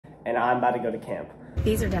and I'm about to go to camp.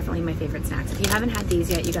 These are definitely my favorite snacks. If you haven't had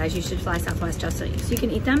these yet, you guys, you should fly Southwest just so you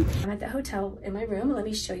can eat them. I'm at the hotel in my room. Let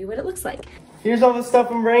me show you what it looks like. Here's all the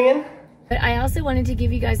stuff I'm bringing. But I also wanted to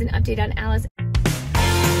give you guys an update on Alice.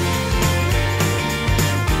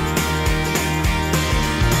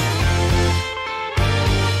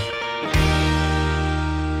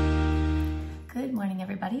 Good morning,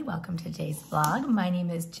 everybody. Welcome to today's vlog. My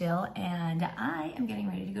name is Jill, and I am getting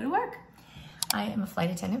ready to go to work. I am a flight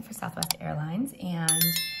attendant for Southwest Airlines, and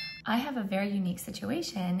I have a very unique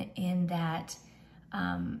situation in that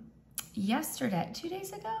yesterday, 2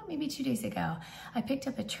 days ago, maybe 2 days ago, I picked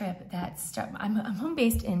up a trip I'm home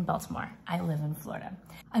based in Baltimore. I live in Florida.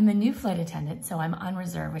 I'm a new flight attendant, so I'm on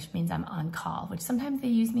reserve, which means I'm on call, which sometimes they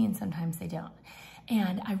use me and sometimes they don't.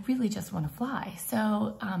 And I really just want to fly.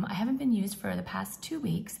 So I haven't been used for the past 2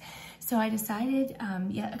 weeks. So I decided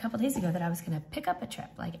a couple days ago that I was going to pick up a trip,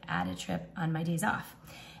 like add a trip on my days off.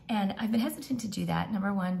 And I've been hesitant to do that,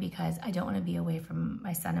 number one, because I don't want to be away from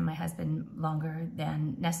my son and my husband longer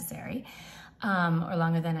than necessary, or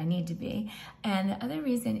longer than I need to be. And the other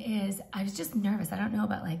reason is I was just nervous. I don't know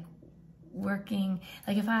about like working,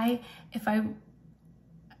 like anyway,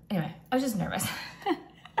 I was just nervous.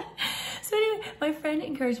 So anyway, my friend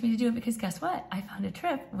encouraged me to do it because guess what? I found a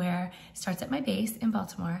trip where it starts at my base in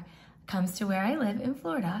Baltimore, comes to where I live in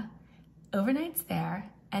Florida, overnights there,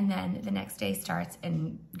 and then the next day starts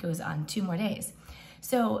and goes on 2 more days.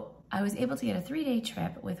 So I was able to get a 3-day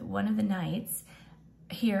trip with one of the nights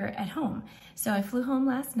here at home. So I flew home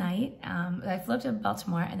last night. I flew up to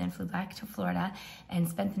Baltimore and then flew back to Florida and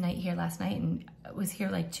spent the night here last night, and was here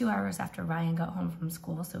like 2 hours after Ryan got home from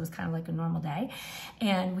school. So it was kind of like a normal day.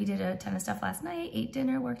 And we did a ton of stuff last night, ate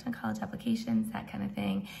dinner, worked on college applications, that kind of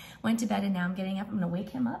thing. Went to bed, and now I'm getting up. I'm gonna wake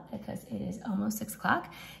him up because it is almost 6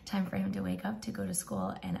 o'clock. Time for him to wake up to go to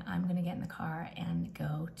school, and I'm gonna get in the car and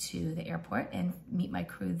go to the airport and meet my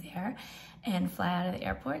crew there and fly out of the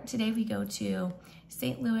airport. Today we go to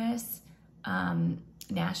St. Louis,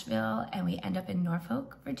 Nashville, and we end up in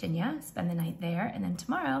Norfolk, Virginia, spend the night there. And then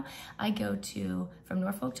tomorrow I go from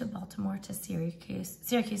Norfolk to Baltimore to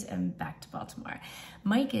Syracuse and back to Baltimore.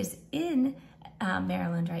 Mike is in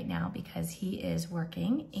Maryland right now because he is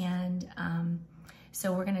working, and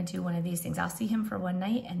so we're gonna do one of these things. I'll see him for one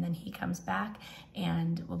night and then he comes back,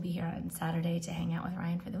 and we'll be here on Saturday to hang out with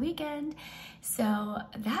Ryan for the weekend. So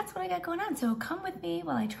that's what I got going on. So come with me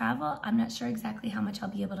while I travel. I'm not sure exactly how much I'll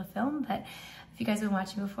be able to film, but if you guys have been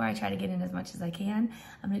watching before, I try to get in as much as I can.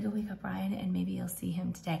 I'm gonna go wake up Ryan and maybe you'll see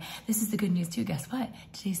him today. This is the good news too, guess what?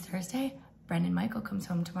 Today's Thursday. Brennan Michael comes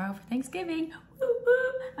home tomorrow for Thanksgiving. Woo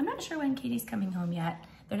woo. I'm not sure when Katie's coming home yet.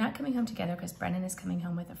 They're not coming home together because Brennan is coming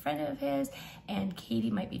home with a friend of his, and Katie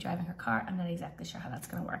might be driving her car. I'm not exactly sure how that's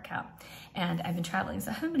gonna work out. And I've been traveling,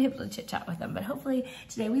 so I haven't been able to chit chat with them, but hopefully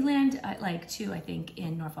today we land at like 2, I think,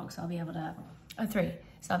 in Norfolk, so I'll be able to, 3,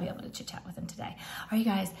 so I'll be able to chit chat with them today. All right, you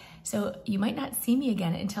guys, so you might not see me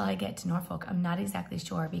again until I get to Norfolk. I'm not exactly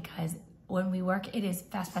sure because when we work, it is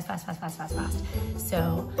fast.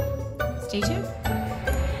 So stay tuned.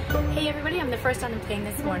 Hey everybody, I'm the first on the plane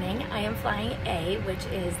this morning. I am flying A, which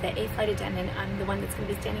is the A flight attendant. I'm the one that's going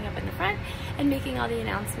to be standing up in the front and making all the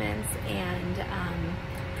announcements, and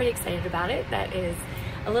pretty excited about it. That is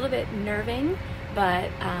a little bit nerving, but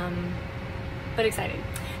exciting.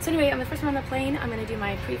 So anyway, I'm the first one on the plane. I'm going to do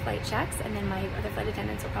my pre-flight checks, and then my other flight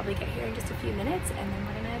attendants will probably get here in just a few minutes, and then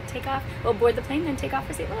we're going to take off. We'll board the plane, then take off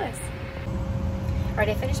for St. Louis. All right,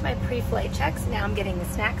 I finished my pre-flight checks. Now I'm getting the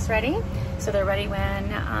snacks ready, so they're ready when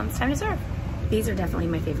it's time to serve. These are definitely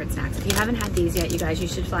my favorite snacks. If you haven't had these yet, you guys, you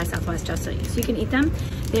should fly Southwest just so you can eat them.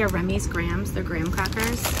 They are Remy's Grams. They're graham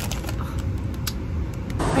crackers. Oh.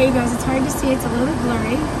 All right, you guys, it's hard to see. It's a little bit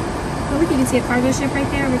blurry. But you can see a cargo ship right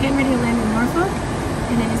there. We're getting ready to land in Norfolk,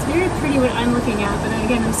 and it is very pretty what I'm looking at, but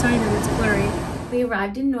again, I'm sorry that it's blurry. We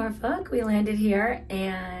arrived in Norfolk. We landed here,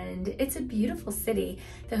 and it's a beautiful city.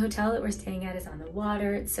 The hotel that we're staying at is on the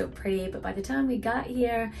water. It's so pretty, but by the time we got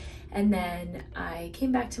here, and then I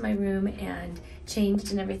came back to my room and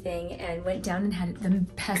changed and everything and went down and had the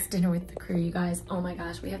best dinner with the crew, you guys. Oh my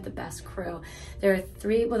gosh, we have the best crew. There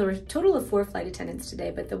were a total of 4 flight attendants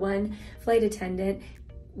today, but the one flight attendant,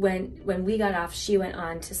 when we got off, she went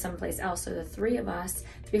on to someplace else. So the 3 of us,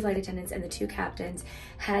 3 flight attendants and the 2 captains,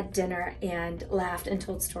 had dinner and laughed and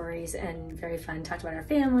told stories, and very fun, talked about our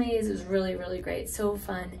families. It was really, really great. So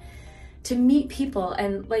fun to meet people.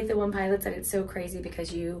 And like the one pilot said, it's so crazy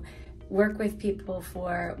because you work with people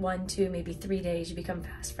for 1, 2, maybe 3 days, you become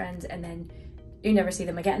fast friends, and then you never see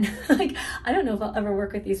them again. Like, I don't know if I'll ever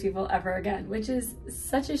work with these people ever again, which is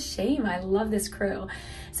such a shame. I love this crew.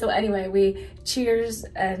 So anyway, we cheers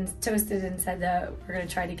and toasted and said that we're gonna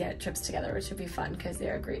try to get trips together, which would be fun because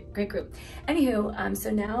they're a great group. Anywho, so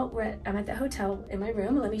now I'm at the hotel in my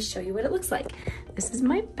room. Let me show you what it looks like. This is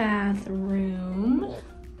my bathroom.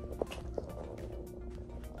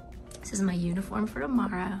 This is my uniform for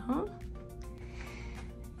tomorrow.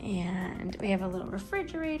 And we have a little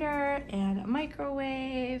refrigerator and a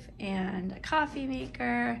microwave and a coffee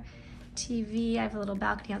maker, TV. I have a little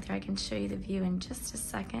balcony out there. I can show you the view in just a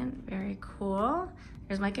second. Very cool.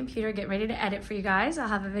 There's my computer, getting ready to edit for you guys. I'll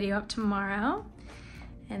have a video up tomorrow.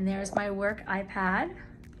 And there's my work iPad.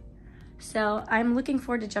 So I'm looking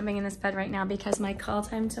forward to jumping in this bed right now because my call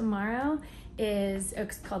time tomorrow is,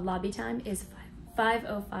 it's called lobby time, is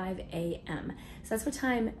 5:05 a.m. So that's what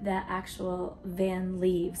time the actual van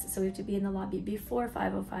leaves. So we have to be in the lobby before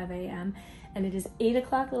 5:05 a.m. And it is 8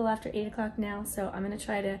 o'clock, a little after 8 o'clock now. So I'm gonna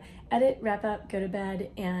try to edit, wrap up, go to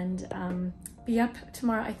bed, and be up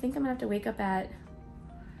tomorrow. I think I'm gonna have to wake up at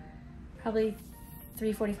probably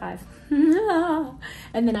 3:45.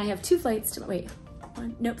 And then I have 2 flights to, wait,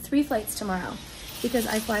 3 flights tomorrow because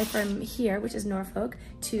I fly from here, which is Norfolk,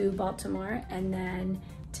 to Baltimore, and then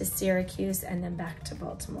to Syracuse, and then back to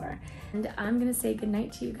Baltimore. And I'm gonna say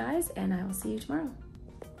goodnight to you guys, and I will see you tomorrow.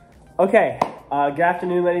 Okay, good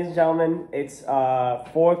afternoon, ladies and gentlemen. It's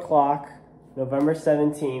 4 o'clock, November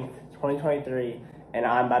 17th, 2023, and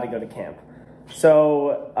I'm about to go to camp.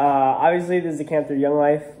 So, obviously this is a camp through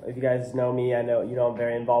YoungLife. If you guys know me, I know I'm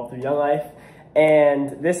very involved through YoungLife.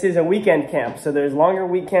 And this is a weekend camp. So there's longer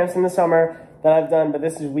week camps in the summer that I've done, but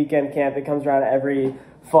this is weekend camp. It comes around every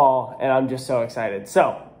fall, and I'm just so excited.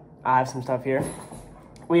 So I have some stuff here.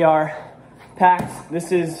 We are packed.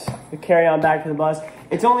 This is the carry-on bag for the bus.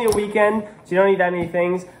 It's only a weekend, so you don't need that many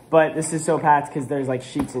things, but this is so packed because there's like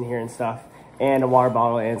sheets in here and stuff, and a water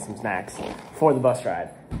bottle and some snacks for the bus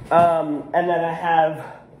ride. And then I have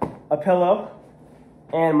a pillow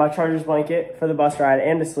and my Chargers blanket for the bus ride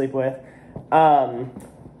and to sleep with.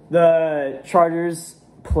 The Chargers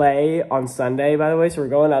play on Sunday, by the way, so we're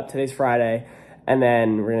going up. Today's Friday. And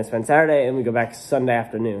then we're going to spend Saturday, and we go back Sunday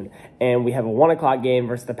afternoon. And we have a 1 o'clock game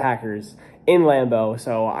versus the Packers in Lambeau.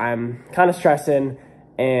 So I'm kind of stressing,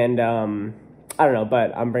 and I don't know,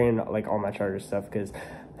 but I'm bringing like all my Chargers stuff because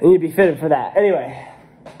I need to be fitted for that. Anyway,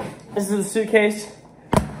 this is the suitcase.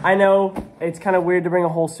 I know it's kind of weird to bring a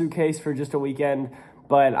whole suitcase for just a weekend,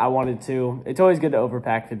 but I wanted to. It's always good to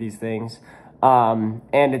overpack for these things. And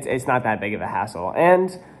it's not that big of a hassle.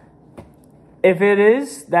 And if it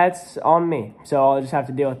is, that's on me. So I'll just have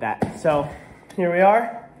to deal with that. So here we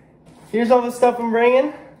are. Here's all the stuff I'm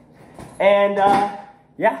bringing. And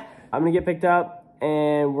yeah, I'm gonna get picked up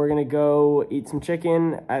and we're gonna go eat some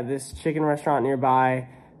chicken at this chicken restaurant nearby,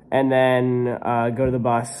 and then go to the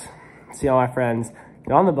bus, see all my friends,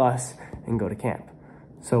 get on the bus, and go to camp.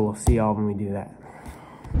 So we'll see y'all when we do that.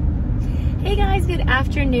 Hey guys, good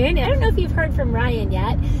afternoon. I don't know if you've heard from Ryan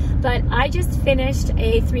yet, but I just finished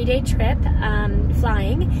a 3-day trip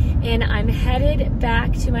flying, and I'm headed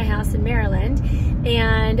back to my house in Maryland.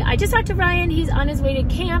 And I just talked to Ryan. He's on his way to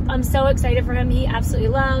camp. I'm so excited for him. He absolutely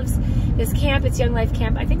loves this camp. It's YoungLife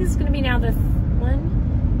camp. I think this is going to be now the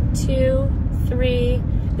 1, 2, 3.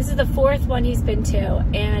 This is the 4th one he's been to,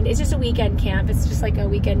 and it's just a weekend camp. It's just like a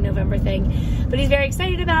weekend November thing, but he's very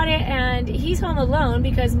excited about it, and he's home alone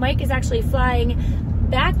because Mike is actually flying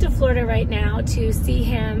back to Florida right now to see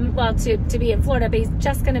him, well, to be in Florida, but he's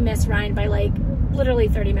just gonna miss Ryan by like literally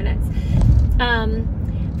 30 minutes.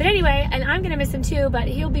 But anyway, and I'm gonna miss him too, but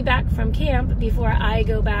he'll be back from camp before I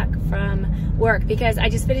go back from work because I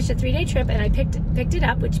just finished a 3-day trip and I picked it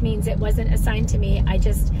up, which means it wasn't assigned to me. I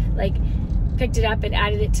just like picked it up and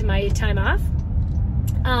added it to my time off.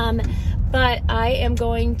 But I am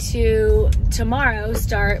going to tomorrow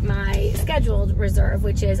start my scheduled reserve,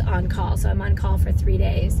 which is on call. So I'm on call for 3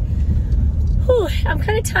 days. Whew, I'm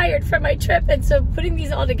kind of tired from my trip, and so putting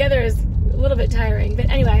these all together is a little bit tiring. But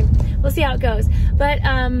anyway, we'll see how it goes. But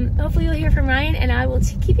hopefully you'll hear from Ryan, and I will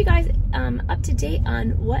keep you guys up to date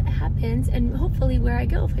on what happens and hopefully where I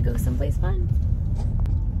go if I go someplace fun.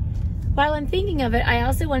 While I'm thinking of it, I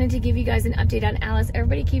also wanted to give you guys an update on Alice.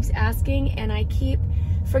 Everybody keeps asking, and I keep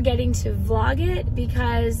forgetting to vlog it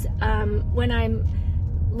because when I'm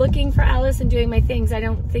looking for Alice and doing my things, I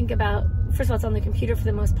don't think about, first of all, it's on the computer for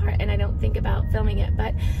the most part, and I don't think about filming it.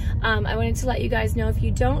 But I wanted to let you guys know, if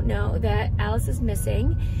you don't know, that Alice is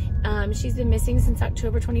missing. She's been missing since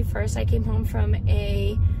October 21st. I came home from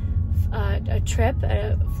a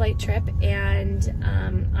flight trip, and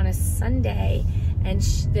on a Sunday, and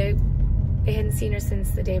they hadn't seen her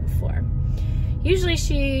since the day before. Usually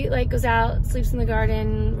she like goes out, sleeps in the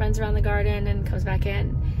garden, runs around the garden, and comes back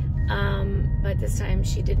in. But this time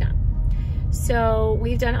she did not. So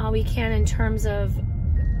we've done all we can in terms of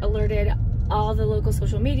alerted all the local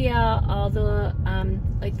social media, all the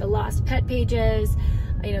like the lost pet pages,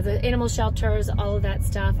 you know, the animal shelters, all of that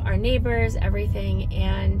stuff, our neighbors, everything.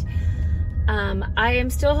 And I am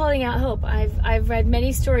still holding out hope. I've read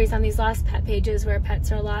many stories on these lost pet pages where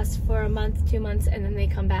pets are lost for a month, 2 months, and then they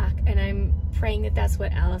come back. And I'm praying that that's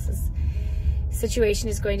what Alice's situation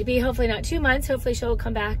is going to be. Hopefully not 2 months. Hopefully she'll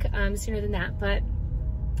come back sooner than that. But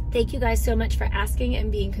thank you guys so much for asking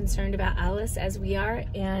and being concerned about Alice as we are.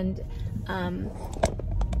 And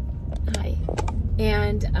hi.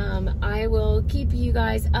 And I will keep you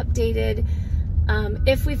guys updated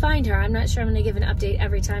if we find her. I'm not sure I'm going to give an update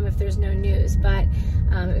every time if there's no news, but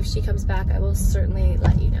if she comes back, I will certainly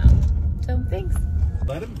let you know. So thanks.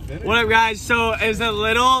 Let him finish. What up, guys? So it's a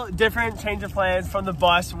little different change of plans from the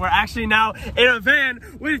bus. We're actually now in a van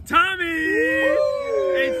with Tommy.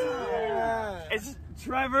 It's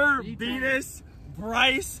Trevor, Venus,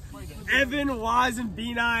 Bryce, Evan, Waz, and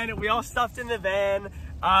B9. We all stuffed in the van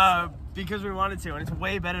because we wanted to, and it's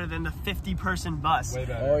way better than the 50-person bus. Way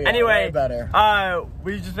better. Oh, yeah, Anyway, way better.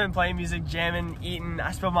 we've just been playing music, jamming, eating.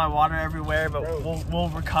 I spilled my water everywhere, but we'll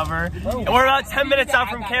recover. And we're about 10 minutes out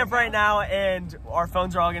from camp right now, and our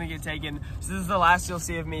phones are all gonna get taken. So this is the last you'll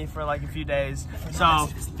see of me for like a few days. So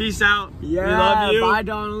peace out. Yeah, we love you. bye,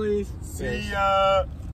 Donnellys. See ya.